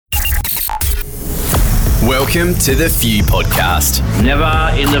Welcome to the Few Podcast.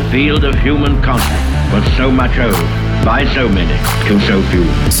 Never in the field of human contact was so much owed by so many to so few.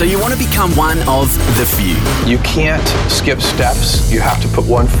 So you want to become one of the few. You can't skip steps. You have to put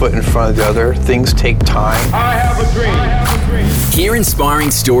one foot in front of the other. Things take time. I have a dream. Hear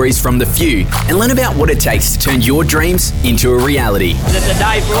inspiring stories from the few and learn about what it takes to turn your dreams into a reality. It's a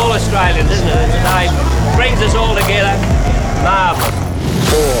day for all Australians, isn't it? It's a day that brings us all together. Marvellous.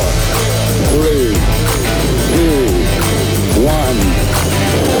 4, 3, 2, 1.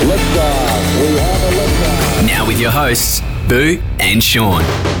 Liftoff. We have a liftoff. Now with your hosts, Boo and Sean.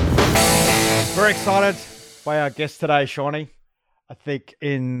 Very excited by our guest today, Shawnee. I think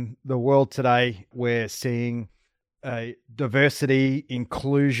in the world today, we're seeing a diversity,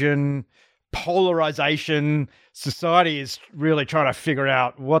 inclusion, polarization. Society is really trying to figure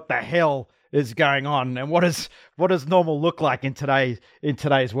out what the hell is going on and what does normal look like in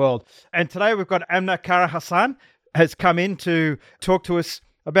today's world. And today we've got Amna, Karra, Hassan has come in to talk to us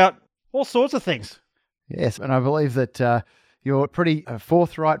about all sorts of things. Yes, and I believe that you're pretty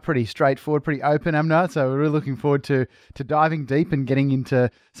forthright, pretty straightforward, pretty open, Amna. So we're really looking forward to diving deep and getting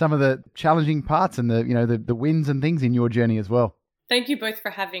into some of the challenging parts and the wins and things in your journey as well. Thank you both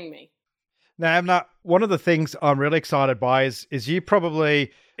for having me. Now, Amna, one of the things I'm really excited by is you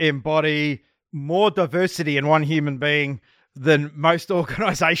probably embody more diversity in one human being than most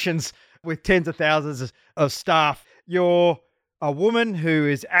organizations with tens of thousands of staff. You're a woman who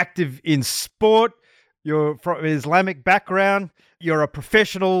is active in sport. You're from an Islamic background. You're a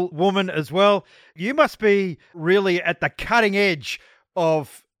professional woman as well. You must be really at the cutting edge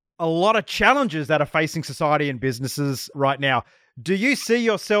of a lot of challenges that are facing society and businesses right now. Do you see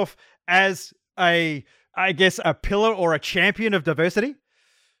yourself as a pillar or a champion of diversity?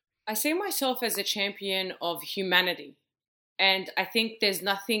 I see myself as a champion of humanity. And I think there's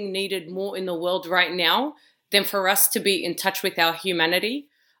nothing needed more in the world right now than for us to be in touch with our humanity.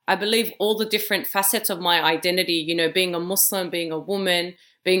 I believe all the different facets of my identity, being a Muslim, being a woman,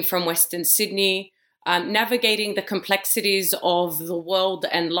 being from Western Sydney, navigating the complexities of the world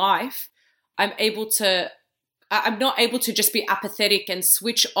and life, I'm not able to just be apathetic and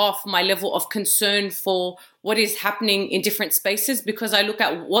switch off my level of concern for what is happening in different spaces, because I look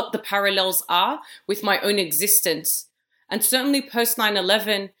at what the parallels are with my own existence. And certainly post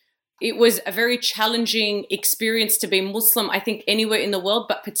 9/11, it was a very challenging experience to be Muslim, I think, anywhere in the world,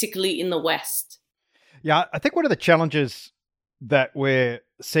 but particularly in the West. Yeah, I think one of the challenges that we're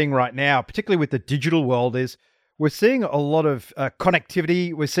seeing right now, particularly with the digital world, is we're seeing a lot of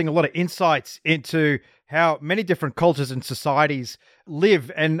connectivity. We're seeing a lot of insights into how many different cultures and societies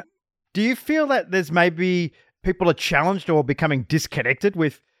live. And do you feel that there's maybe people are challenged or becoming disconnected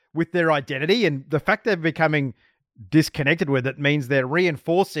with their identity? And the fact they're becoming disconnected with it means they're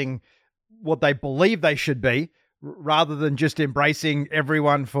reinforcing what they believe they should be rather than just embracing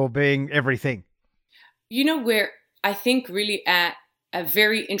everyone for being everything. We're, I think, really at a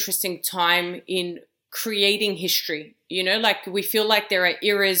very interesting time in creating history. We feel like there are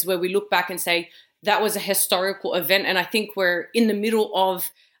eras where we look back and say, that was a historical event. And I think we're in the middle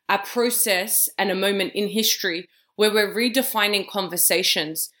of a process and a moment in history where we're redefining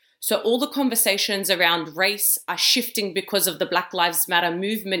conversations. So all the conversations around race are shifting because of the Black Lives Matter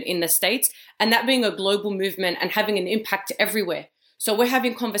movement in the States, and that being a global movement and having an impact everywhere. So we're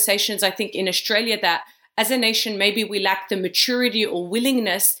having conversations, I think, in Australia that as a nation, maybe we lack the maturity or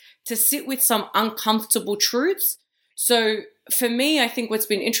willingness to sit with some uncomfortable truths. So for me, I think what's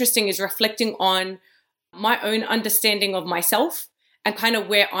been interesting is reflecting on my own understanding of myself and kind of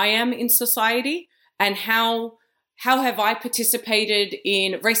where I am in society and how have I participated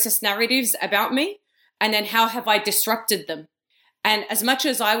in racist narratives about me, and then how have I disrupted them? And as much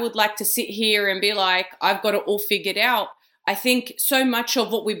as I would like to sit here and be like, I've got it all figured out, I think so much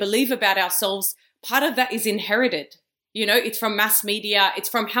of what we believe about ourselves, part of that is inherited. It's from mass media. It's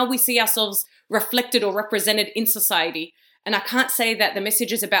from how we see ourselves reflected or represented in society. And I can't say that the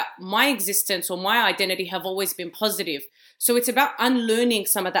messages about my existence or my identity have always been positive. So it's about unlearning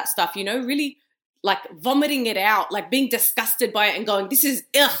some of that stuff, really like vomiting it out, like being disgusted by it and going, this is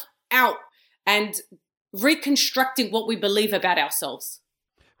out, and reconstructing what we believe about ourselves.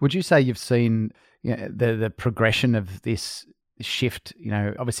 Would you say you've seen the progression of this shift?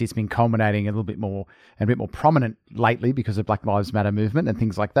 Obviously it's been culminating a bit more prominent lately because of Black Lives Matter movement and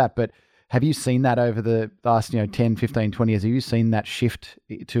things like that. But have you seen that over the last 10, 15, 20 years? Have you seen that shift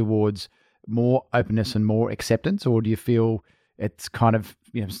towards more openness and more acceptance, or do you feel it's kind of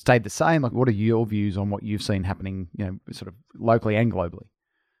stayed the same? Like, what are your views on what you've seen happening, sort of locally and globally?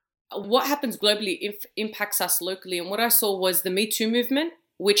 What happens globally impacts us locally. And what I saw was the Me Too movement,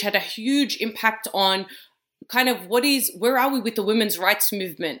 which had a huge impact on kind of where are we with the women's rights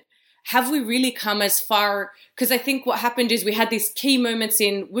movement? Have we really come as far? Because I think what happened is we had these key moments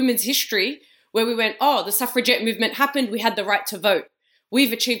in women's history where we went, oh, the suffragette movement happened. We had the right to vote.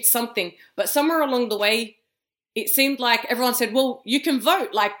 We've achieved something. But somewhere along the way, it seemed like everyone said, well, you can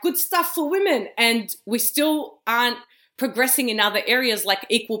vote, like good stuff for women. And we still aren't progressing in other areas like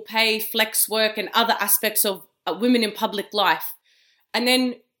equal pay, flex work, and other aspects of women in public life. And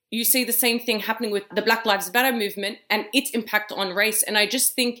then you see the same thing happening with the Black Lives Matter movement and its impact on race. And I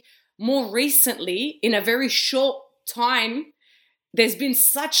just think more recently, in a very short time, there's been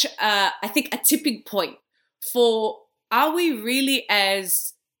such a tipping point for, are we really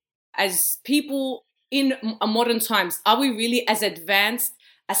as people in modern times, are we really as advanced,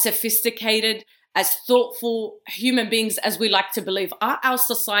 as sophisticated, as thoughtful human beings as we like to believe? Are our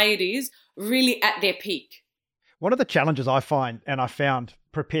societies really at their peak? One of the challenges I find, and I found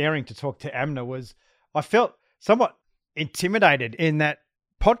preparing to talk to Amna, was I felt somewhat intimidated in that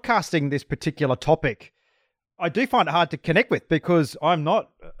podcasting this particular topic, I do find it hard to connect with because I'm not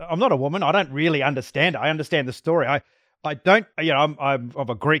a woman. I don't really understand it. I understand the story. I don't, I'm of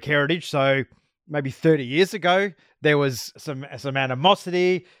a Greek heritage, so maybe 30 years ago, there was some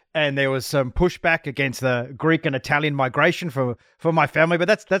animosity and there was some pushback against the Greek and Italian migration for my family, but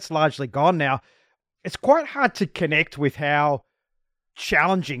that's largely gone now. It's quite hard to connect with how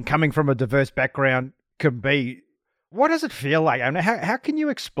challenging coming from a diverse background can be. What does it feel like? I mean, how can you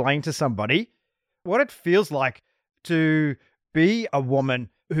explain to somebody what it feels like to be a woman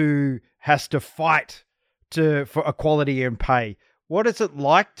who has to fight for equality in pay? What is it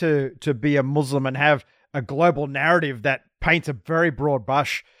like to be a Muslim and have a global narrative that paints a very broad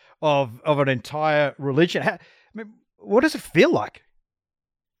brush of an entire religion? What does it feel like?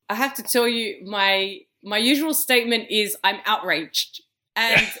 I have to tell you, my usual statement is I'm outraged.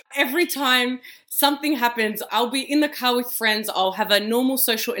 And every time something happens, I'll be in the car with friends, I'll have a normal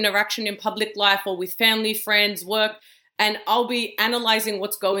social interaction in public life or with family, friends, work, and I'll be analyzing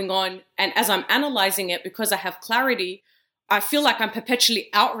what's going on. And as I'm analyzing it, because I have clarity, I feel like I'm perpetually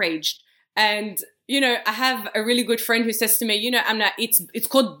outraged. And, I have a really good friend who says to me, Amna, it's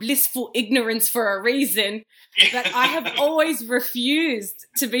called blissful ignorance for a reason. But I have always refused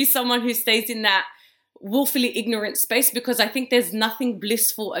to be someone who stays in that willfully ignorant space because I think there's nothing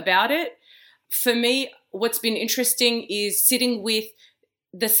blissful about it. For me, what's been interesting is sitting with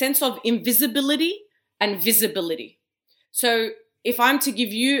the sense of invisibility and visibility. So if I'm to give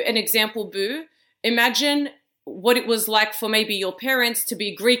you an example, Boo, imagine what it was like for maybe your parents to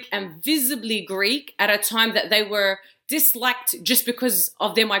be Greek and visibly Greek at a time that they were disliked just because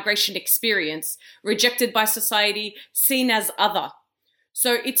of their migration experience, rejected by society, seen as other.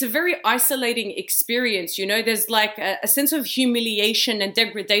 So it's a very isolating experience, there's like a sense of humiliation and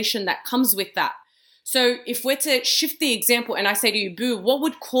degradation that comes with that. So if we're to shift the example and I say to you, Boo, what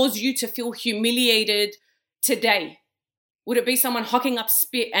would cause you to feel humiliated today? Would it be someone hocking up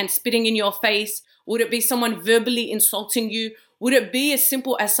spit and spitting in your face? Would it be someone verbally insulting you? Would it be as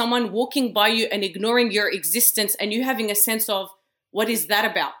simple as someone walking by you and ignoring your existence and you having a sense of, what is that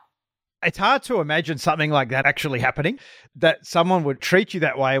about? It's hard to imagine something like that actually happening, that someone would treat you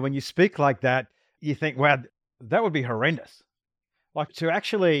that way. When you speak like that, you think, wow, that would be horrendous. Like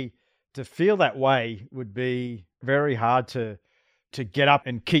to feel that way would be very hard to get up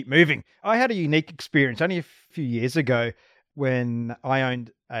and keep moving. I had a unique experience only a few years ago when I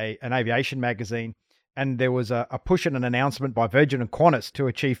owned an aviation magazine, and there was a push and an announcement by Virgin and Qantas to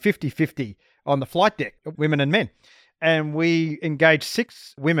achieve 50-50 on the flight deck, women and men. And we engaged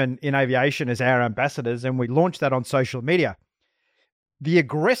 6 women in aviation as our ambassadors, and we launched that on social media. The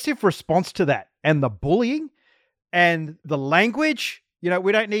aggressive response to that and the bullying and the language,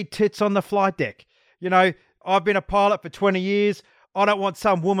 we don't need tits on the flight deck. I've been a pilot for 20 years. I don't want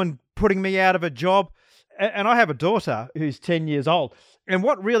some woman putting me out of a job. And I have a daughter who's 10 years old. And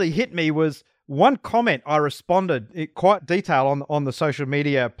what really hit me was one comment I responded in quite detail on the social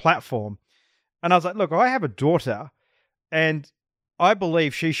media platform. And I was like, look, I have a daughter, and I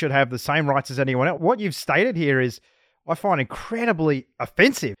believe she should have the same rights as anyone else. What you've stated here is, I find incredibly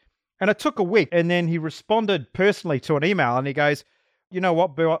offensive. And it took a week. And then he responded personally to an email and he goes, you know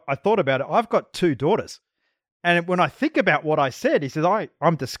what, Bill, I thought about it. I've got 2 daughters. And when I think about what I said, he says,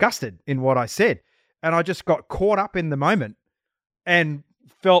 I'm disgusted in what I said. And I just got caught up in the moment and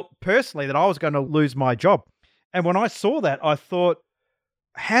felt personally that I was going to lose my job. And when I saw that, I thought,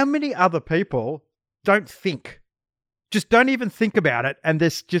 how many other people don't even think about it, and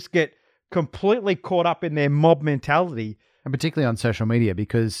just get completely caught up in their mob mentality. And particularly on social media,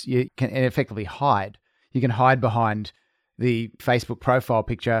 because you can effectively hide. You can hide behind the Facebook profile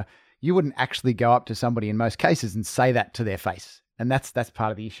picture, you wouldn't actually go up to somebody in most cases and say that to their face. And that's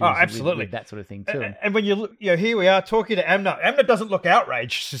part of the issue. Oh, absolutely. With that sort of thing too. And when you look, here we are talking to Amna. Amna doesn't look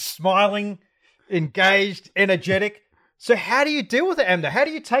outraged. She's smiling, engaged, energetic. So how do you deal with it, Amna? How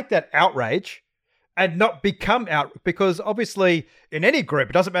do you take that outrage and not become because obviously in any group,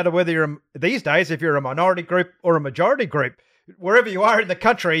 it doesn't matter whether you're these days, if you're a minority group or a majority group, wherever you are in the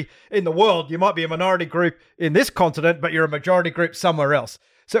country, in the world, you might be a minority group in this continent, but you're a majority group somewhere else.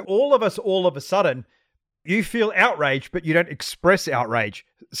 So all of us, all of a sudden, you feel outraged, but you don't express outrage.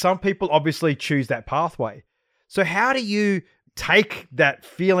 Some people obviously choose that pathway. So how do you take that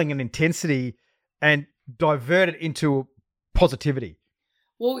feeling and intensity and divert it into positivity?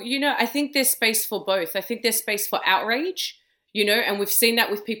 Well, I think there's space for both. I think there's space for outrage, and we've seen that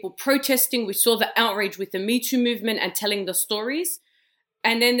with people protesting. We saw the outrage with the Me Too movement and telling the stories.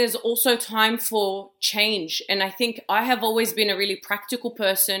 And then there's also time for change. And I think I have always been a really practical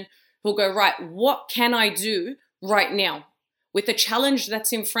person who'll go, right, what can I do right now? With the challenge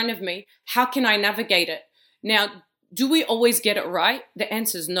that's in front of me, how can I navigate it? Now, do we always get it right? The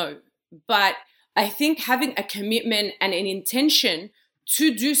answer is no. But I think having a commitment and an intention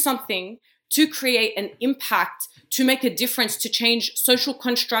to do something, to create an impact, to make a difference, to change social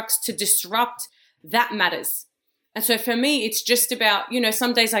constructs, to disrupt, that matters. And so for me, it's just about,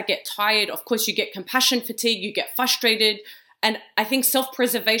 some days I get tired. Of course, you get compassion fatigue, you get frustrated. And I think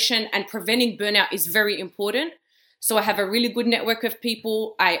self-preservation and preventing burnout is very important. So I have a really good network of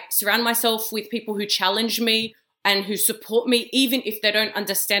people. I surround myself with people who challenge me and who support me, even if they don't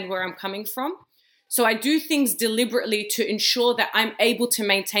understand where I'm coming from. So I do things deliberately to ensure that I'm able to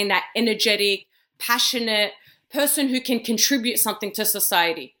maintain that energetic, passionate person who can contribute something to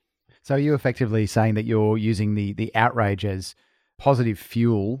society. So are you effectively saying that you're using the outrage as positive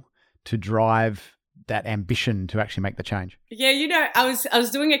fuel to drive that ambition to actually make the change? Yeah, I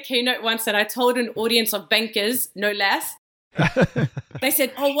was doing a keynote once and I told an audience of bankers, no less. They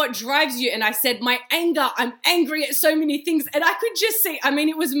said, "Oh, what drives you?" And I said, "My anger. I'm angry at so many things." And I could just see,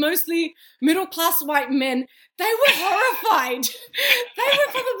 it was mostly middle-class white men. They were horrified. They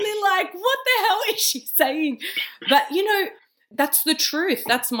were probably like, "What the hell is she saying?" But, that's the truth.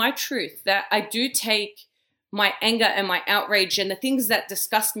 That's my truth, that I do take my anger and my outrage and the things that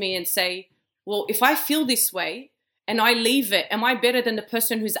disgust me and say, well, if I feel this way and I leave it, am I better than the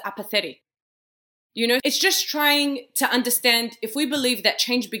person who's apathetic? It's just trying to understand, if we believe that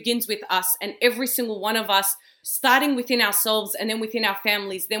change begins with us and every single one of us, starting within ourselves and then within our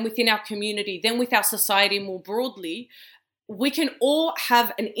families, then within our community, then with our society more broadly, we can all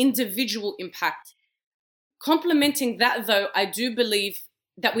have an individual impact. Complementing that, though, I do believe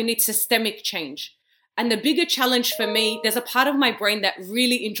that we need systemic change. And the bigger challenge for me, there's a part of my brain that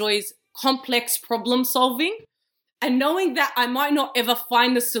really enjoys complex problem solving and knowing that I might not ever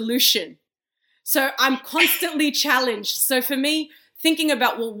find the solution. So I'm constantly challenged. So for me, thinking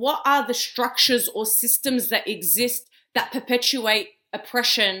about, well, what are the structures or systems that exist that perpetuate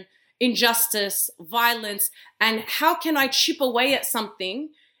oppression, injustice, violence, and how can I chip away at something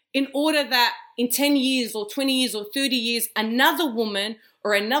in order that in 10 years or 20 years or 30 years, another woman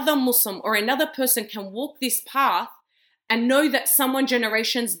or another Muslim or another person can walk this path and know that someone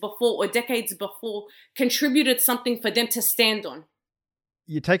generations before or decades before contributed something for them to stand on.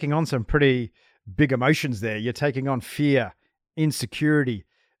 You're taking on some pretty big emotions there. You're taking on fear, insecurity,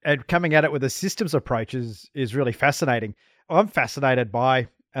 and coming at it with a systems approach is really fascinating. I'm fascinated by,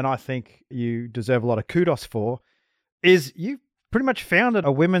 and I think you deserve a lot of kudos for, is you pretty much founded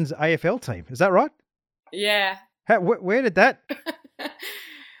a women's AFL team. Is that right? Yeah. Where did that...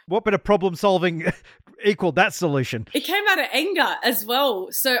 What bit of problem solving equaled that solution? It came out of anger as well.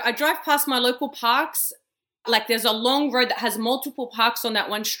 So I drive past my local parks. Like there's a long road that has multiple parks on that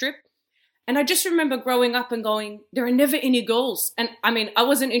one strip. And I just remember growing up and going, there are never any goals. And I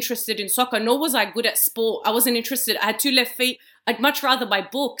wasn't interested in soccer, nor was I good at sport. I wasn't interested. I had 2 left feet. I'd much rather buy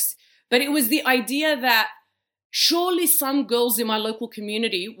books. But it was the idea that surely some girls in my local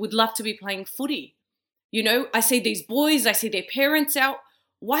community would love to be playing footy. I see these boys, I see their parents out.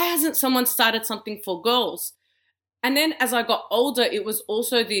 Why hasn't someone started something for girls? And then as I got older, it was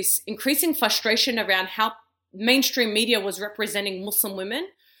also this increasing frustration around how mainstream media was representing Muslim women.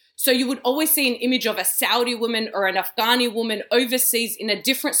 So you would always see an image of a Saudi woman or an Afghani woman overseas in a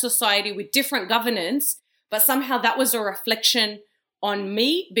different society with different governance, but somehow that was a reflection on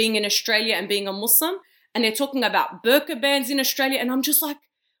me being in Australia and being a Muslim. And they're talking about burqa bans in Australia. And I'm just like,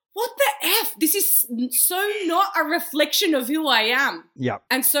 what the F? This is so not a reflection of who I am. Yeah.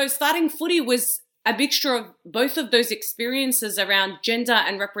 And so starting footy was a mixture of both of those experiences around gender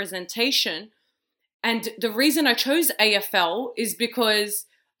and representation. And the reason I chose AFL is because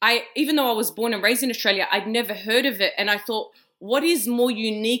even though I was born and raised in Australia, I'd never heard of it. And I thought, what is more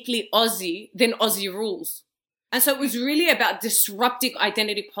uniquely Aussie than Aussie rules? And so it was really about disrupting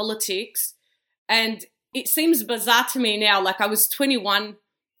identity politics. And it seems bizarre to me now, like I was 21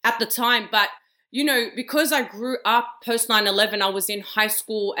 at the time, but because I grew up post 9/11, I was in high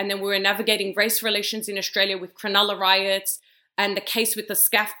school, and then we were navigating race relations in Australia with Cronulla riots and the case with the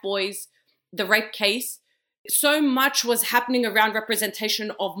Scaff boys, the rape case. So much was happening around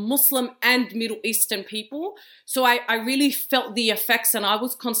representation of Muslim and Middle Eastern people. So I really felt the effects, and I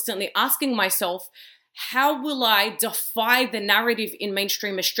was constantly asking myself, how will I defy the narrative in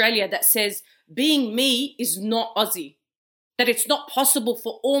mainstream Australia that says being me is not Aussie? That it's not possible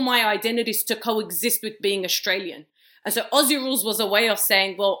for all my identities to coexist with being Australian. And so Aussie Rules was a way of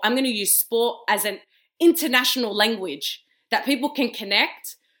saying, well, I'm going to use sport as an international language that people can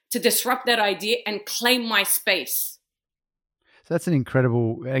connect to disrupt that idea and claim my space. So that's an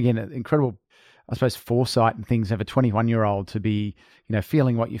incredible, I suppose, foresight and things of a 21-year-old to be,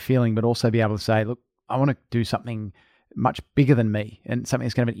 feeling what you're feeling, but also be able to say, look, I want to do something much bigger than me and something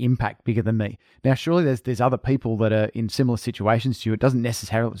that's going to have an impact bigger than me. Now, surely there's other people that are in similar situations to you. It doesn't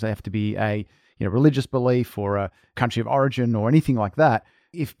necessarily have to be a religious belief or a country of origin or anything like that.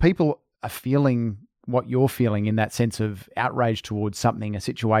 If people are feeling what you're feeling in that sense of outrage towards something, a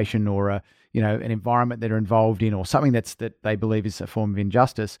situation or an environment they're involved in, or something that they believe is a form of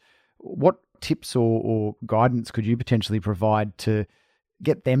injustice, what tips or guidance could you potentially provide to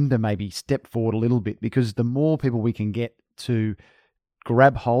get them to maybe step forward a little bit? Because the more people we can get to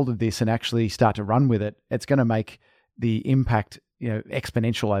grab hold of this and actually start to run with it, it's going to make the impact,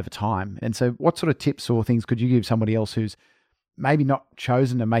 exponential over time. And so what sort of tips or things could you give somebody else who's maybe not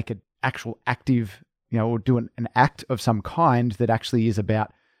chosen to make an actual active, or do an act of some kind that actually is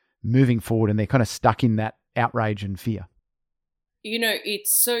about moving forward, and they're kind of stuck in that outrage and fear?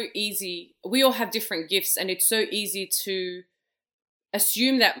 It's so easy. We all have different gifts, and it's so easy to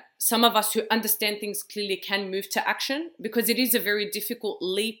assume that some of us who understand things clearly can move to action, because it is a very difficult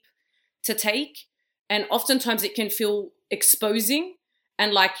leap to take. And oftentimes it can feel exposing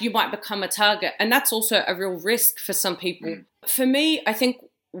and like you might become a target. And that's also a real risk for some people. For me, I think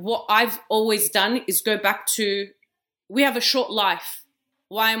what I've always done is go back to, we have a short life.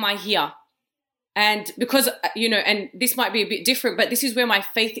 Why am I here? And because, and this might be a bit different, but this is where my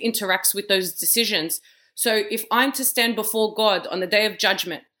faith interacts with those decisions. So if I'm to stand before God on the day of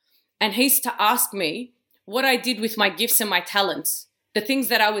judgment, and he's to ask me what I did with my gifts and my talents, the things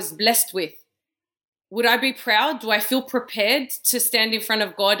that I was blessed with, would I be proud? Do I feel prepared to stand in front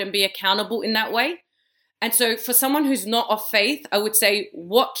of God and be accountable in that way? And so for someone who's not of faith, I would say,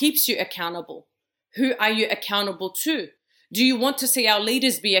 what keeps you accountable? Who are you accountable to? Do you want to see our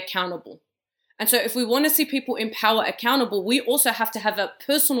leaders be accountable? And so if we want to see people in power accountable, we also have to have a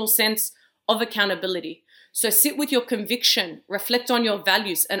personal sense of accountability. So sit with your conviction, reflect on your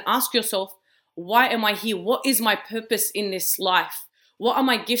values, and ask yourself, why am I here? What is my purpose in this life? What are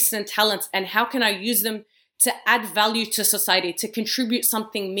my gifts and talents, and how can I use them to add value to society, to contribute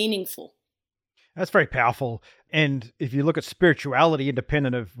something meaningful? That's very powerful. And if you look at spirituality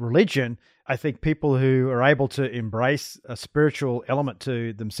independent of religion, I think people who are able to embrace a spiritual element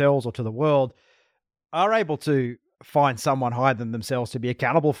to themselves or to the world are able to find someone higher than themselves to be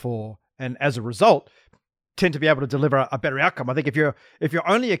accountable for, and as a result, tend to be able to deliver a better outcome. I think if you're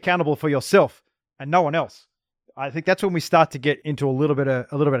only accountable for yourself and no one else, I think that's when we start to get into a little bit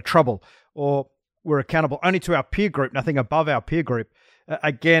of trouble. Or we're accountable only to our peer group, nothing above our peer group.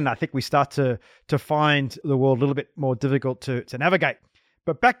 Again, I think we start to find the world a little bit more difficult to navigate.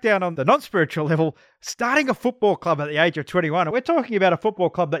 But back down on the non-spiritual level, starting a football club at the age of 21, and we're talking about a football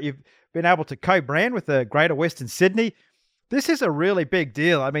club that you've been able to co-brand with the Greater Western Sydney. This is a really big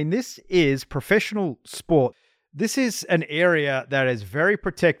deal. I mean, this is professional sport. This is an area that is very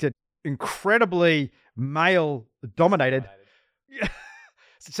protected, incredibly male-dominated.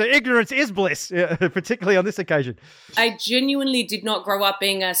 So ignorance is bliss, particularly on this occasion. I genuinely did not grow up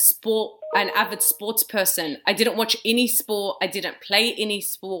being an avid sports person. I didn't watch any sport. I didn't play any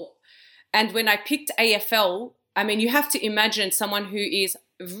sport. And when I picked AFL, I mean, you have to imagine someone who is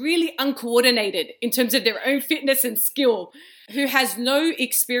really uncoordinated in terms of their own fitness and skill, who has no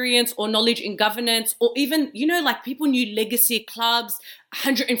experience or knowledge in governance, or even, like people knew legacy clubs,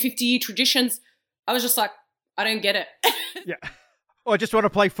 150-year traditions. I was just like, I don't get it. Yeah. Or I just want to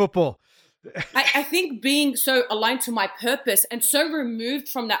play football. I think being so aligned to my purpose and so removed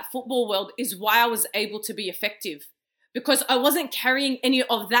from that football world is why I was able to be effective. Because I wasn't carrying any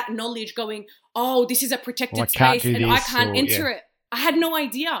of that knowledge going, oh, this is a protected space and I can't enter it. I had no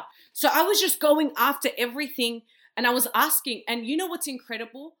idea. So I was just going after everything And I was asking, and you know what's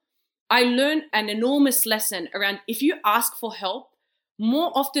incredible? I learned an enormous lesson around if you ask for help,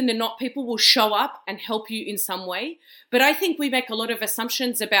 more often than not, people will show up and help you in some way. But I think we make a lot of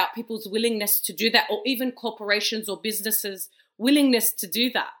assumptions about people's willingness to do that, or even corporations or businesses' willingness to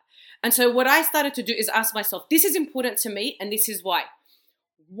do that. And so what I started to do is ask myself, this is important to me, and this is why.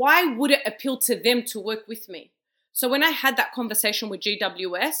 Why would it appeal to them to work with me? So when I had that conversation with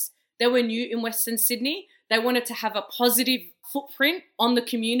GWS, they were new in Western Sydney. They wanted to have a positive footprint on the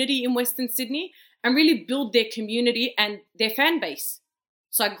community in Western Sydney and really build their community and their fan base.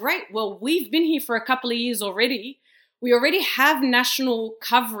 So great, well, we've been here for a couple of years already. We already have national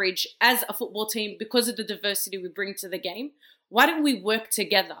coverage as a football team because of the diversity we bring to the game. Why don't we work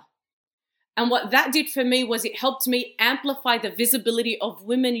together? And what that did for me was it helped me amplify the visibility of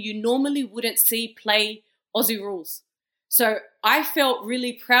women you normally wouldn't see play Aussie rules. So I felt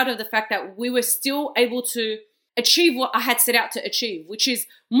really proud of the fact that we were still able to achieve what I had set out to achieve, which is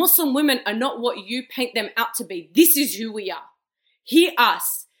Muslim women are not what you paint them out to be. This is who we are. Hear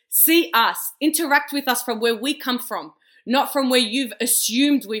us, see us, interact with us from where we come from, not from where you've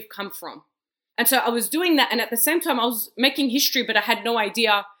assumed we've come from. And so I was doing that. And at the same time, I was making history, but I had no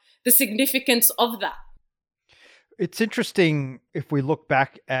idea the significance of that. It's interesting if we look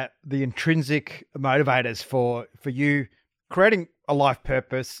back at the intrinsic motivators for you creating a life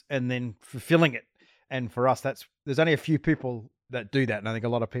purpose and then fulfilling it. And for us, there's only a few people that do that. And I think a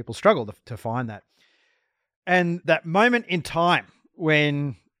lot of people struggle to find that. And that moment in time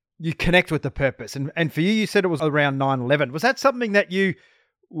when you connect with the purpose. And for you, you said it was around 9/11. Was that something that you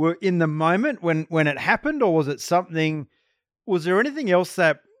were in the moment when it happened? Or was there anything else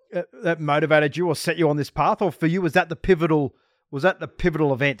that motivated you or set you on this path? Or for you, was that the pivotal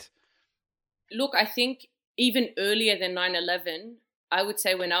event? Look, I think even earlier than 9/11, I would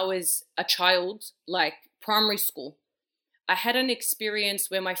say when I was a child, like primary school, I had an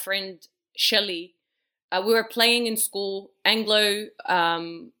experience where my friend Shelley, we were playing in school, Anglo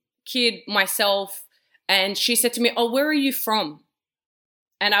kid, myself, and she said to me, "Oh, where are you from?"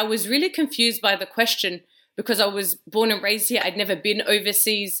 And I was really confused by the question because I was born and raised here. I'd never been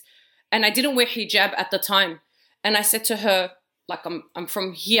overseas and I didn't wear hijab at the time. And I said to her, like, I'm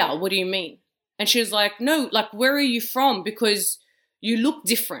from here. What do you mean? And she was like, no, like, where are you from? Because you look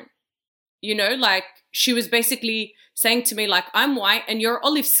different. You know, like she was basically saying to me, like, I'm white and you're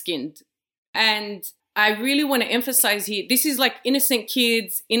olive skinned. And I really want to emphasize here, this is like innocent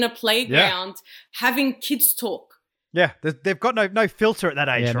kids in a playground having kids talk. Yeah, they've got no filter at that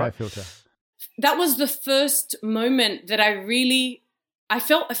age, right? No filter. That was the first moment that I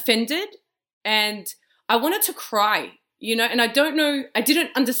felt offended and I wanted to cry, you know, and I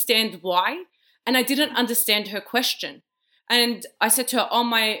didn't understand why, and I didn't understand her question. And I said to her, oh,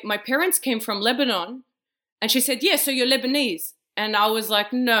 my parents came from Lebanon. And she said, yeah, so you're Lebanese. And I was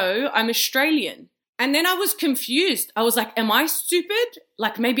like, no, I'm Australian. And then I was confused. I was like, am I stupid?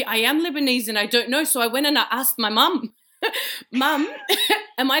 Like maybe I am Lebanese and I don't know. So I went and I asked my mum, Mum,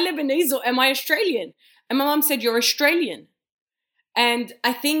 am I Lebanese or am I Australian? And my mum said, you're Australian. And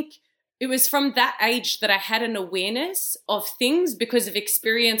I think it was from that age that I had an awareness of things because of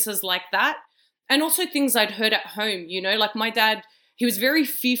experiences like that. And also things I'd heard at home, you know, like my dad, he was very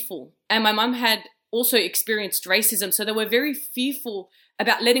fearful. And my mum had also experienced racism. So they were very fearful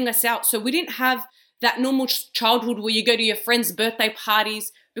about letting us out. So we didn't have that normal childhood where you go to your friends' birthday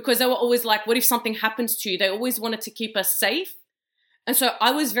parties because they were always like, what if something happens to you? They always wanted to keep us safe. And so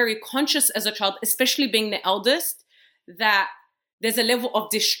I was very conscious as a child, especially being the eldest, that there's a level of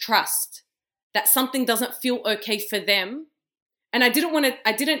distrust, that something doesn't feel okay for them. And I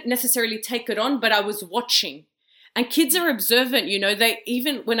didn't necessarily take it on, but I was watching. And kids are observant, you know,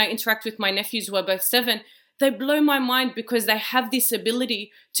 even when I interact with my nephews who are both 7, they blow my mind because they have this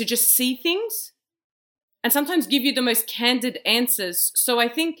ability to just see things and sometimes give you the most candid answers. So I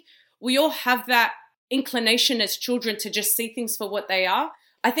think we all have that inclination as children to just see things for what they are.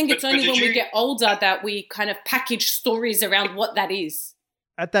 I think it's only when we get older that we kind of package stories around what that is.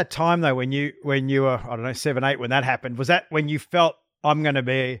 At that time, though, when you were, I don't know, 7, 8, when that happened, was that when you felt I'm going to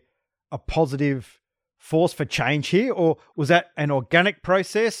be a positive force for change here? Or was that an organic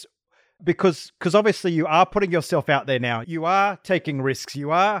process? Because obviously you are putting yourself out there now. You are taking risks. You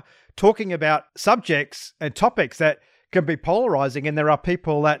are talking about subjects and topics that can be polarizing. And there are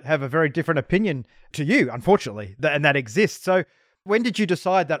people that have a very different opinion to you, unfortunately, and that exists. So when did you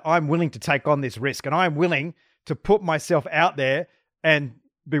decide that I'm willing to take on this risk and I'm willing to put myself out there and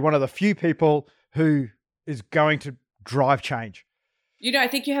be one of the few people who is going to drive change? You know, I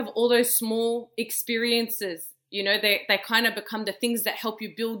think you have all those small experiences You know, they kind of become the things that help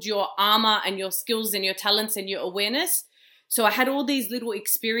you build your armor and your skills and your talents and your awareness. So I had all these little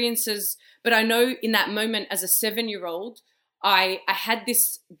experiences, but I know in that moment as a 7-year-old, I had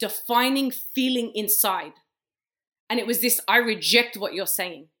this defining feeling inside. And it was this, I reject what you're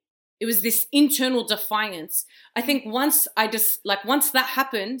saying. It was this internal defiance. I think once that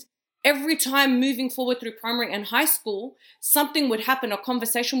happened, every time moving forward through primary and high school, something would happen, a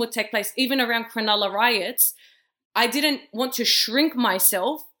conversation would take place, even around Cronulla riots. I didn't want to shrink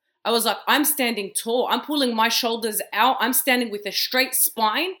myself. I was like, I'm standing tall. I'm pulling my shoulders out. I'm standing with a straight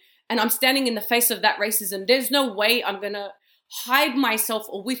spine, and I'm standing in the face of that racism. There's no way I'm going to hide myself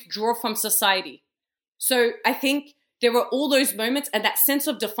or withdraw from society. So I think there were all those moments, and that sense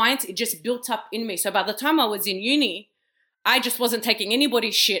of defiance, it just built up in me. So by the time I was in uni, I just wasn't taking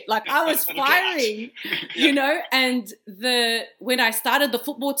anybody's shit. Like, I was firing, you know, and when I started the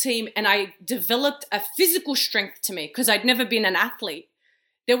football team and I developed a physical strength to me, because I'd never been an athlete,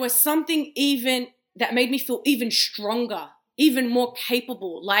 there was something even that made me feel even stronger, even more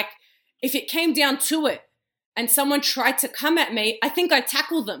capable. Like, if it came down to it and someone tried to come at me, I think I'd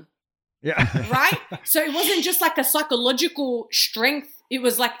tackle them. Yeah. Right? So it wasn't just like a psychological strength. It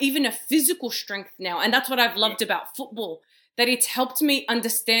was like even a physical strength now. And that's what I've loved about football, that it's helped me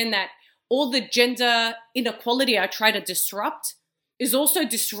understand that all the gender inequality I try to disrupt is also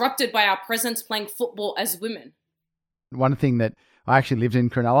disrupted by our presence playing football as women. One thing that I actually lived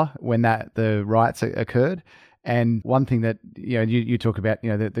in Cronulla when the riots occurred. And one thing that, you know, you talk about, you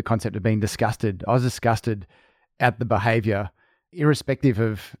know, the concept of being disgusted. I was disgusted at the behavior, irrespective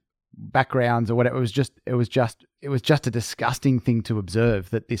of backgrounds or whatever. It was just a disgusting thing to observe,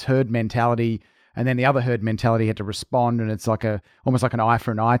 that this herd mentality, and then the other herd mentality had to respond. And it's like almost like an eye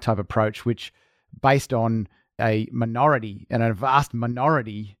for an eye type approach, which based on a minority and a vast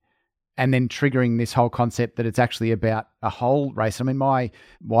minority, and then triggering this whole concept that it's actually about a whole race. I mean, my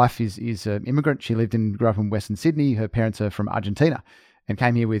wife is an immigrant. She grew up in Western Sydney. Her parents are from Argentina and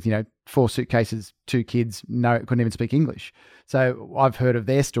came here with, 4 suitcases, 2 kids, couldn't even speak English. So I've heard of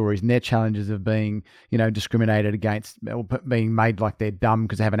their stories and their challenges of being, discriminated against, or being made like they're dumb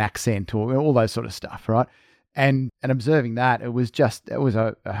because they have an accent, or all those sort of stuff, right? And observing that, it was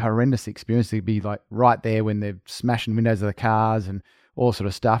a horrendous experience to be like right there when they're smashing windows of the cars and all sort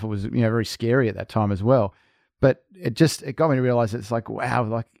of stuff. It was, very scary at that time as well. But it got me to realize it's like, wow,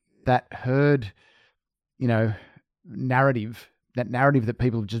 like that herd, narrative, that narrative that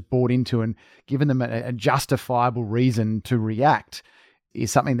people have just bought into and given them a justifiable reason to react is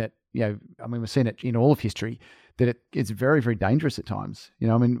something that, we've seen it in all of history, that it's very, very dangerous at times.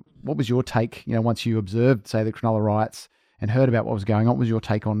 What was your take, once you observed, say, the Cronulla riots and heard about what was going on? What was your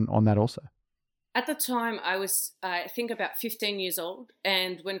take on that also? At the time, I was, I think, about 15 years old.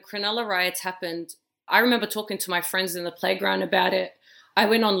 And when Cronulla riots happened, I remember talking to my friends in the playground about it. I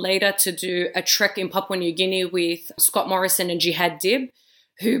went on later to do a trek in Papua New Guinea with Scott Morrison and Jihad Dib,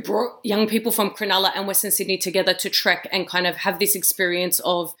 who brought young people from Cronulla and Western Sydney together to trek and kind of have this experience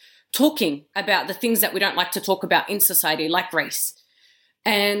of talking about the things that we don't like to talk about in society, like race.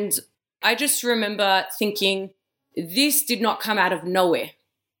 And I just remember thinking, this did not come out of nowhere.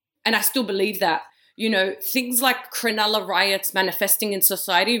 And I still believe that, things like Cronulla riots manifesting in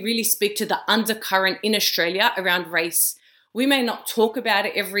society really speak to the undercurrent in Australia around race. We may not talk about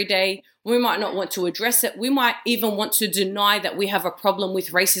it every day. We might not want to address it. We might even want to deny that we have a problem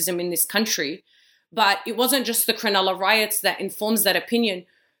with racism in this country. But it wasn't just the Cronulla riots that informs that opinion.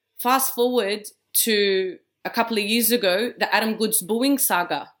 Fast forward to a couple of years ago, the Adam Goodes booing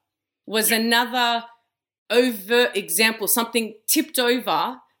saga was another overt example, something tipped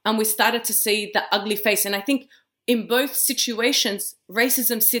over, and we started to see the ugly face. And I think in both situations,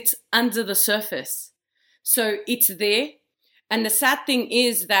 racism sits under the surface. So it's there. And the sad thing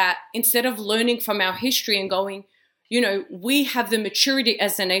is that instead of learning from our history and going, we have the maturity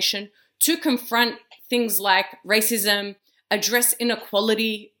as a nation to confront things like racism, address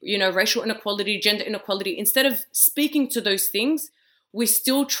inequality, racial inequality, gender inequality. Instead of speaking to those things, we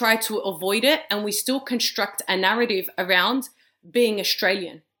still try to avoid it, and we still construct a narrative around being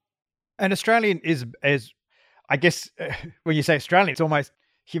Australian. And Australian is, I guess, when you say Australian, it's almost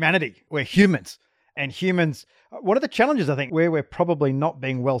humanity. We're humans. And humans, one of the challenges, I think, where we're probably not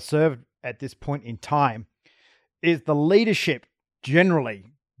being well served at this point in time is the leadership generally,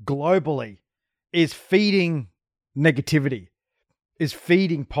 globally, is feeding negativity, is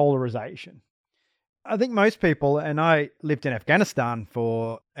feeding polarization. I think most people, and I lived in Afghanistan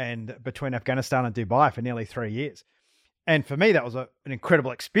between Afghanistan and Dubai for nearly 3 years. And for me, that was an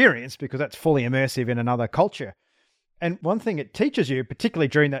incredible experience because that's fully immersive in another culture. And one thing it teaches you, particularly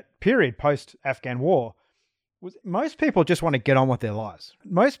during that period post-Afghan war, most people just want to get on with their lives.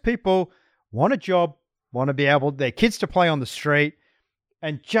 Most people want a job, want to be able their kids to play on the street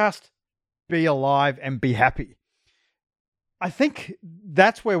and just be alive and be happy. I think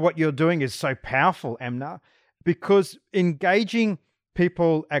that's where what you're doing is so powerful, Amna, because engaging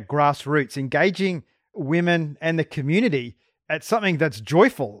people at grassroots, engaging women and the community at something that's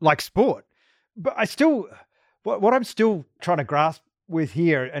joyful, like sport. But what I'm still trying to grasp with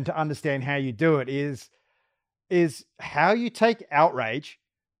here and to understand how you do it is how you take outrage,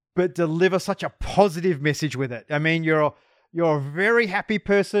 but deliver such a positive message with it. I mean, you're a very happy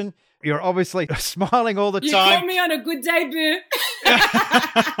person. You're obviously smiling all the you time. You caught me on a good day, boo.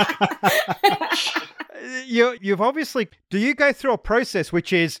 You've obviously, do you go through a process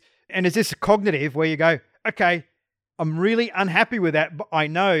which is this cognitive where you go, okay, I'm really unhappy with that, but I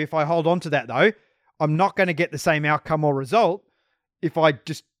know if I hold on to that though, I'm not going to get the same outcome or result if I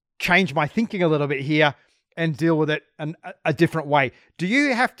just change my thinking a little bit here and deal with it a different way. Do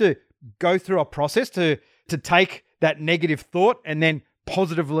you have to go through a process to take that negative thought and then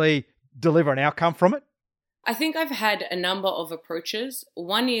positively deliver an outcome from it? I think I've had a number of approaches.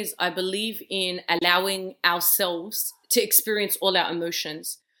 One is I believe in allowing ourselves to experience all our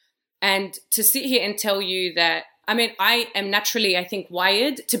emotions. And to sit here and tell you that, I mean, I am naturally, I think,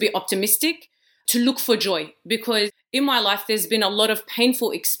 wired to be optimistic, to look for joy, because in my life, there's been a lot of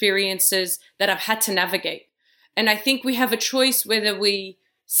painful experiences that I've had to navigate. And I think we have a choice whether we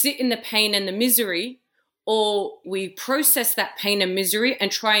sit in the pain and the misery or we process that pain and misery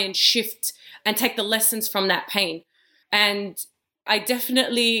and try and shift and take the lessons from that pain. And I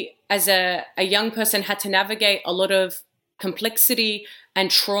definitely, as a young person, had to navigate a lot of complexity and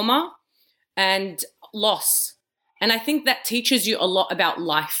trauma and loss. And I think that teaches you a lot about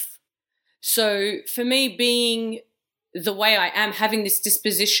life. So for me, being the way I am, having this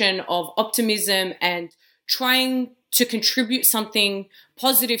disposition of optimism and trying to contribute something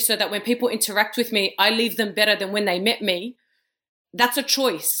positive so that when people interact with me, I leave them better than when they met me, that's a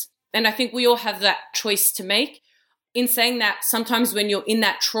choice. And I think we all have that choice to make. In saying that, sometimes when you're in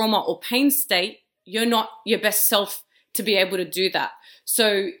that trauma or pain state, you're not your best self to be able to do that.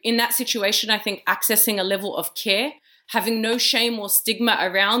 So in that situation, I think accessing a level of care, having no shame or stigma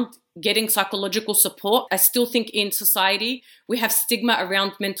around getting psychological support. I still think in society, we have stigma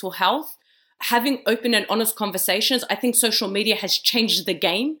around mental health. Having open and honest conversations, I think social media has changed the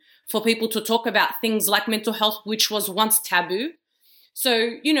game for people to talk about things like mental health, which was once taboo.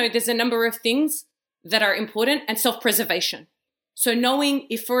 So, there's a number of things that are important, and self-preservation. So knowing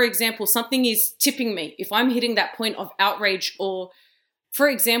if, for example, something is tipping me, if I'm hitting that point of outrage, or, for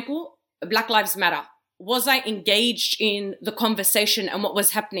example, Black Lives Matter, was I engaged in the conversation and what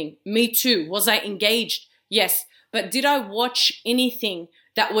was happening? Me too. Was I engaged? Yes. But did I watch anything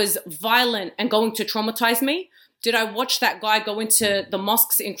that was violent and going to traumatize me? Did I watch that guy go into the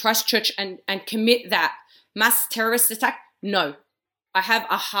mosques in Christchurch and commit that mass terrorist attack? No. I have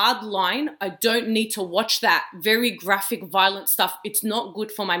a hard line. I don't need to watch that very graphic, violent stuff. It's not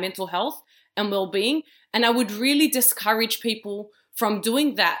good for my mental health and well-being. And I would really discourage people from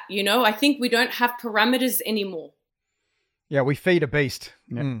doing that. I think we don't have parameters anymore. Yeah, we feed a beast.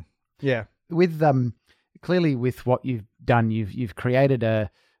 Yeah. Yeah. With clearly with what you've done, you've created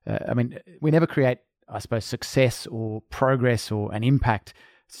we never create, I suppose, success or progress or an impact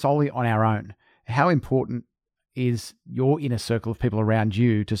solely on our own. How important is your inner circle of people around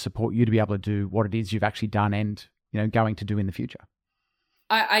you to support you to be able to do what it is you've actually done and going to do in the future?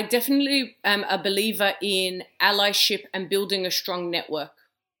 I definitely am a believer in allyship and building a strong network.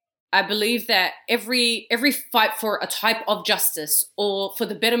 I believe that every fight for a type of justice or for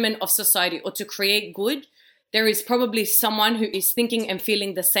the betterment of society or to create good, there is probably someone who is thinking and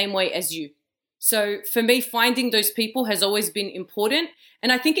feeling the same way as you. So for me, finding those people has always been important.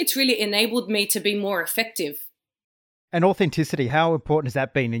 And I think it's really enabled me to be more effective. And authenticity, how important has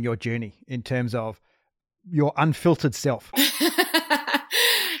that been in your journey in terms of your unfiltered self?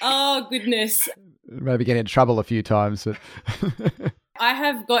 Oh, goodness. Maybe get in trouble a few times. But I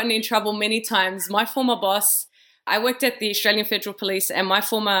have gotten in trouble many times. My former boss, I worked at the Australian Federal Police, and my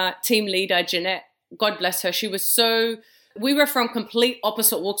former team leader, Jeanette, God bless her, we were from complete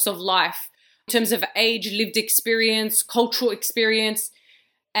opposite walks of life in terms of age, lived experience, cultural experience.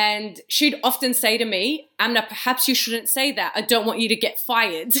 And she'd often say to me, Amna, perhaps you shouldn't say that. I don't want you to get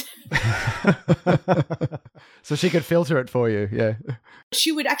fired. So she could filter it for you, yeah.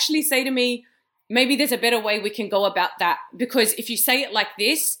 She would actually say to me, maybe there's a better way we can go about that, because if you say it like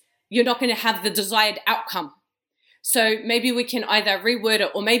this, you're not going to have the desired outcome. So maybe we can either reword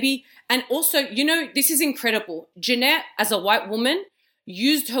it or maybe, and also, this is incredible. Jeanette, as a white woman,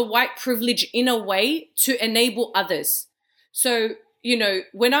 used her white privilege in a way to enable others. So,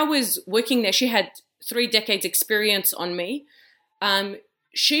 when I was working there, she had 3 decades experience on me.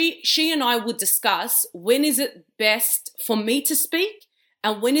 She and I would discuss when is it best for me to speak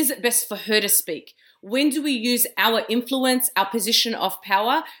and when is it best for her to speak. When do we use our influence, our position of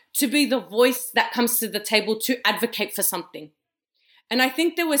power to be the voice that comes to the table to advocate for something? And I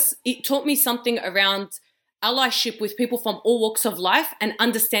think it taught me something around allyship with people from all walks of life and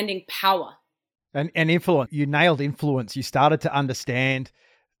understanding power. And influence. You nailed influence. You started to understand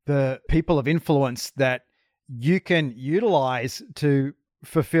the people of influence that you can utilize to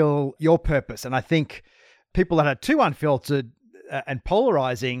fulfill your purpose. And I think people that are too unfiltered and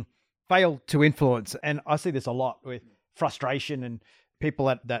polarizing fail to influence. And I see this a lot with frustration and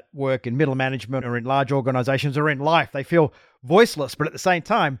people that work in middle management or in large organizations or in life. They feel voiceless, but at the same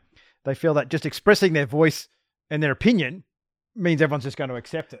time, they feel that just expressing their voice and their opinion means everyone's just going to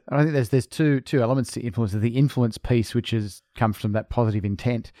accept it. I think there's two elements to influence. The influence piece, which comes from that positive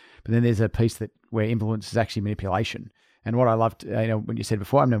intent, but then there's a piece where influence is actually manipulation. And what I loved, when you said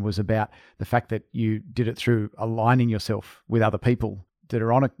before, Amna, was about the fact that you did it through aligning yourself with other people that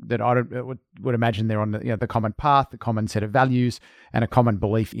are would imagine they're on the common path, the common set of values, and a common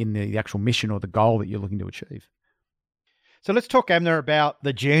belief in the actual mission or the goal that you're looking to achieve. So let's talk, Amna, about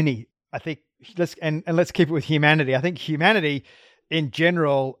the journey. I think let's keep it with humanity. I think humanity in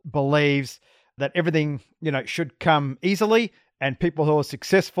general believes that everything, should come easily, and people who are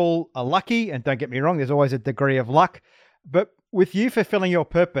successful are lucky. And don't get me wrong, there's always a degree of luck. But with you fulfilling your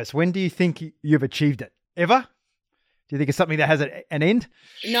purpose, when do you think you've achieved it? Ever? Do you think it's something that has an end?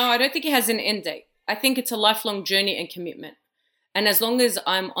 No, I don't think it has an end date. I think it's a lifelong journey and commitment. And as long as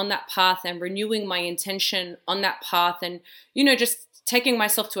I'm on that path and renewing my intention on that path and, just taking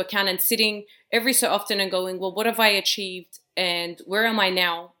myself to account and sitting every so often and going, well, what have I achieved and where am I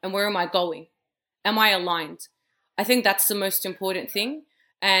now and where am I going? Am I aligned? I think that's the most important thing.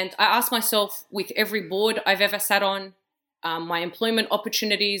 And I ask myself with every board I've ever sat on, my employment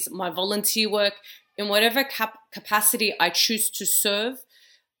opportunities, my volunteer work, in whatever capacity I choose to serve,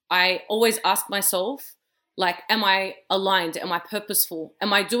 I always ask myself, am I aligned? Am I purposeful?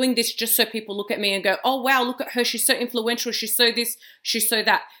 Am I doing this just so people look at me and go, oh, wow, look at her. She's so influential. She's so this, she's so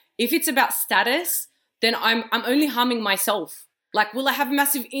that. If it's about status, then I'm only harming myself. Will I have a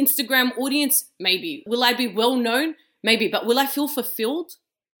massive Instagram audience? Maybe. Will I be well known? Maybe. But will I feel fulfilled?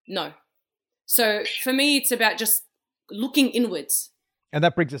 No. So for me, it's about just looking inwards. And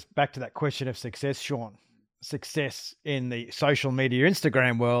that brings us back to that question of success, Sean. Success in the social media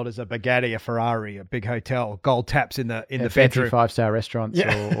Instagram world is a Bugatti, a Ferrari, a big hotel, gold taps in the fancy bedroom, 5-star restaurants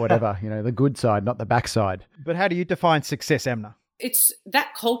or whatever, the good side, not the backside. But how do you define success, Amna? It's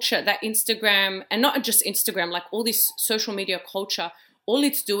that culture, that Instagram, and not just Instagram, all this social media culture, all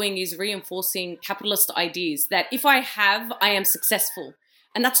it's doing is reinforcing capitalist ideas that if I have, I am successful.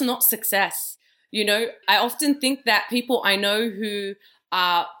 And that's not success. I often think that people I know who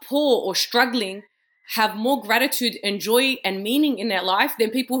are poor or struggling have more gratitude and joy and meaning in their life than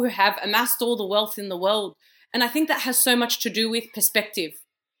people who have amassed all the wealth in the world. And I think that has so much to do with perspective.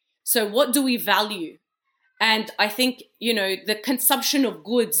 So what do we value? And I think, the consumption of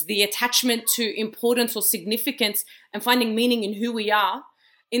goods, the attachment to importance or significance and finding meaning in who we are,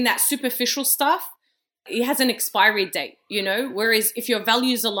 in that superficial stuff, it has an expiry date, whereas if your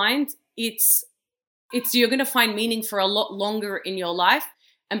values aligned, it's you're going to find meaning for a lot longer in your life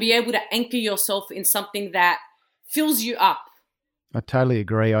and be able to anchor yourself in something that fills you up. I totally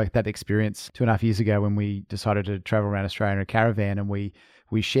agree. I had that experience 2.5 years ago when we decided to travel around Australia in a caravan, and we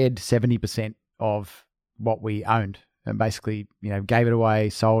shed 70% of what we owned and basically, gave it away,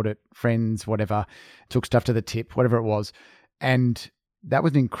 sold it, friends, whatever, took stuff to the tip, whatever it was. And that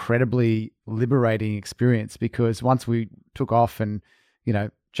was an incredibly liberating experience because once we took off and,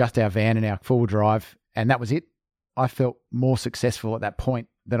 just our van and our four-wheel drive, and that was it, I felt more successful at that point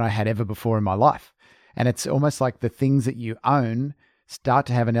than I had ever before in my life. And it's almost like the things that you own start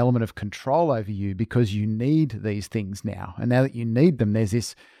to have an element of control over you because you need these things now. And now that you need them, there's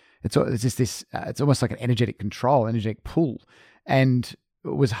this, it's almost like an energetic control, energetic pull. And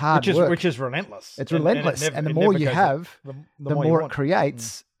it was hard work. Which is relentless. It's relentless. And the more you have, the more it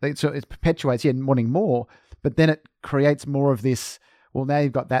creates. So it perpetuates, wanting more, but then it creates more of this, well, now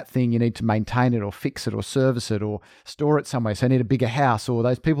you've got that thing, you need to maintain it or fix it or service it or store it somewhere. So you need a bigger house, or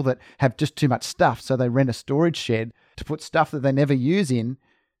those people that have just too much stuff. So they rent a storage shed to put stuff that they never use in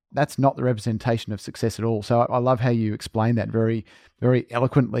that's not the representation of success at all. So I love how you explain that very, very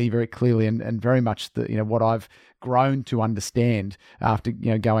eloquently, very clearly, and very much what I've grown to understand after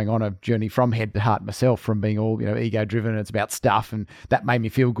going on a journey from head to heart myself, from being all ego driven and it's about stuff, and that made me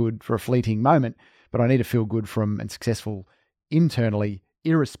feel good for a fleeting moment. But I need to feel good and successful internally,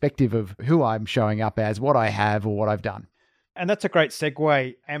 irrespective of who I'm showing up as, what I have, or what I've done. And that's a great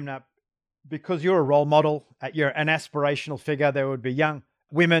segue, Amna, because you're a role model, you're an aspirational figure. There would be young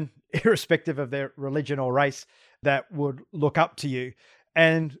women, irrespective of their religion or race, that would look up to you.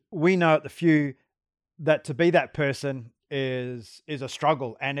 And we know at the Few that to be that person is a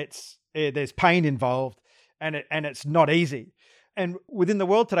struggle, and there's pain involved, and it's not easy. And within the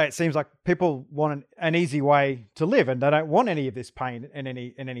world today, it seems like people want an easy way to live, and they don't want any of this pain and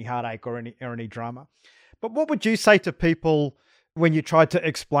any heartache or any drama. But what would you say to people when you try to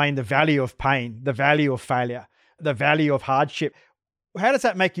explain the value of pain, the value of failure, the value of hardship? How does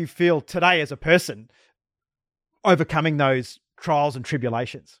that make you feel today as a person overcoming those trials and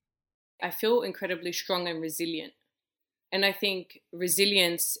tribulations? I feel incredibly strong and resilient. And I think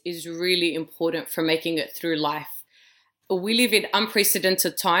resilience is really important for making it through life. We live in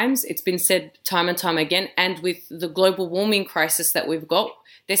unprecedented times. It's been said time and time again. And with the global warming crisis that we've got,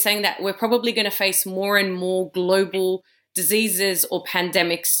 they're saying that we're probably going to face more and more global diseases or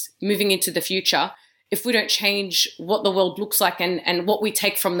pandemics moving into the future if we don't change what the world looks like and what we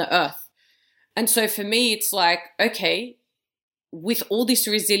take from the earth. And so for me, it's like, okay, with all this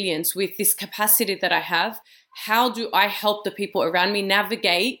resilience, with this capacity that I have, how do I help the people around me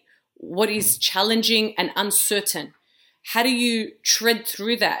navigate what is challenging and uncertain? How do you tread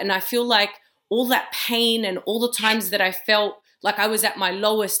through that? And I feel like all that pain and all the times that I felt like I was at my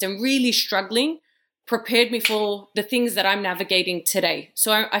lowest and really struggling prepared me for the things that I'm navigating today.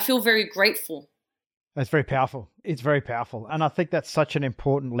 So I feel very grateful. That's very powerful. It's very powerful. And I think that's such an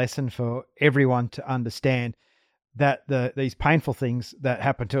important lesson for everyone to understand, that these painful things that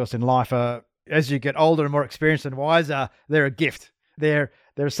happen to us in life are, as you get older and more experienced and wiser, they're a gift. There's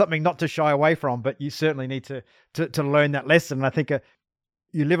something not to shy away from, but you certainly need to learn that lesson. And I think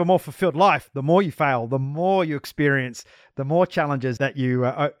you live a more fulfilled life the more you fail, the more you experience, the more challenges that you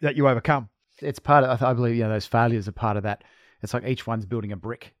overcome. It's part of, I believe, those failures are part of that. It's like each one's building a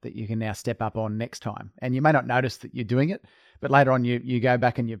brick that you can now step up on next time. And you may not notice that you're doing it, but later on you go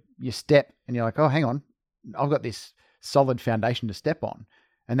back and you step and you're like, oh, hang on, I've got this solid foundation to step on.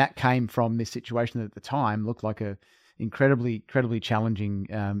 And that came from this situation that at the time looked like a incredibly challenging,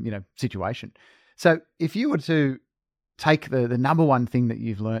 situation. So if you were to take the number one thing that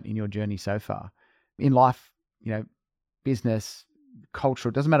you've learned in your journey so far in life, business, culture,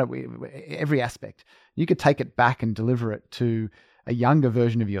 it doesn't matter, every aspect, you could take it back and deliver it to a younger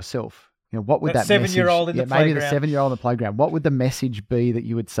version of yourself. What would that 7-year-old in the playground? Maybe the 7-year-old in the playground. What would the message be that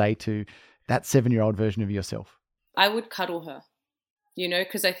you would say to that 7-year-old version of yourself? I would cuddle her,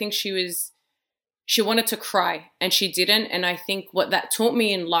 because I think she wanted to cry and she didn't. And I think what that taught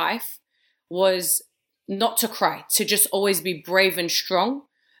me in life was not to cry, to just always be brave and strong,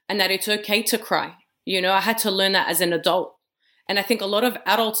 and that it's okay to cry. I had to learn that as an adult. And I think a lot of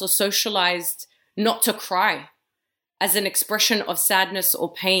adults are socialized not to cry as an expression of sadness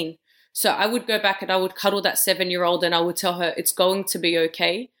or pain. So I would go back and I would cuddle that 7-year-old and I would tell her it's going to be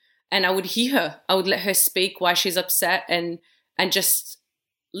okay. And I would hear her. I would let her speak why she's upset and just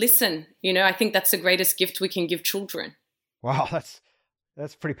listen. I think that's the greatest gift we can give children. Wow,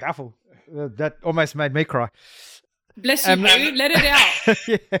 that's pretty powerful. That almost made me cry. Bless you, dude. Let it out.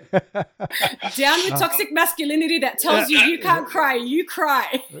 Down with toxic masculinity that tells you can't cry. You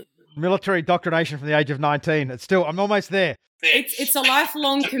cry. Military indoctrination from the age of 19. I'm almost there. It's a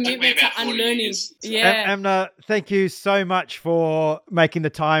lifelong commitment to unlearning. Yeah. Amna, thank you so much for making the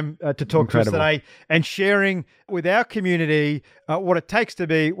time to talk to us today and sharing with our community what it takes to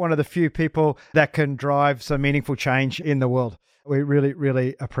be one of the few people that can drive some meaningful change in the world. We really,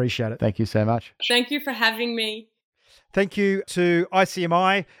 really appreciate it. Thank you so much. Thank you for having me. Thank you to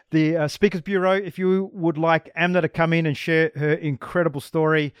ICMI, the Speakers Bureau. If you would like Amna to come in and share her incredible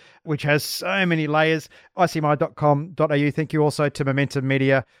story, which has so many layers, icmi.com.au. Thank you also to Momentum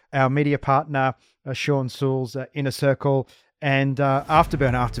Media, our media partner, Sean Sewell's Inner Circle, and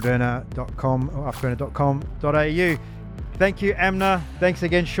afterburner.com.au. Thank you, Amna. Thanks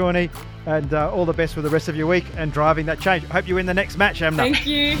again, Shawnee. And all the best with the rest of your week and driving that change. Hope you win the next match, Amna. Thank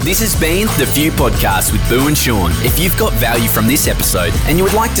you. This has been The Few Podcast with Boo and Sean. If you've got value from this episode and you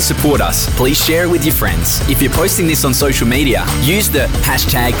would like to support us, please share it with your friends. If you're posting this on social media, use the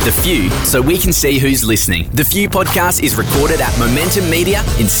hashtag #TheFew so we can see who's listening. The Few Podcast is recorded at Momentum Media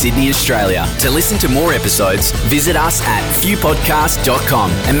in Sydney, Australia. To listen to more episodes, visit us at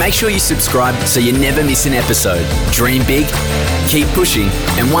fewpodcast.com and make sure you subscribe so you never miss an episode. Dream big, keep pushing,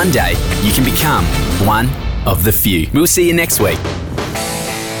 and one day you can become one of the few. We'll see you next week.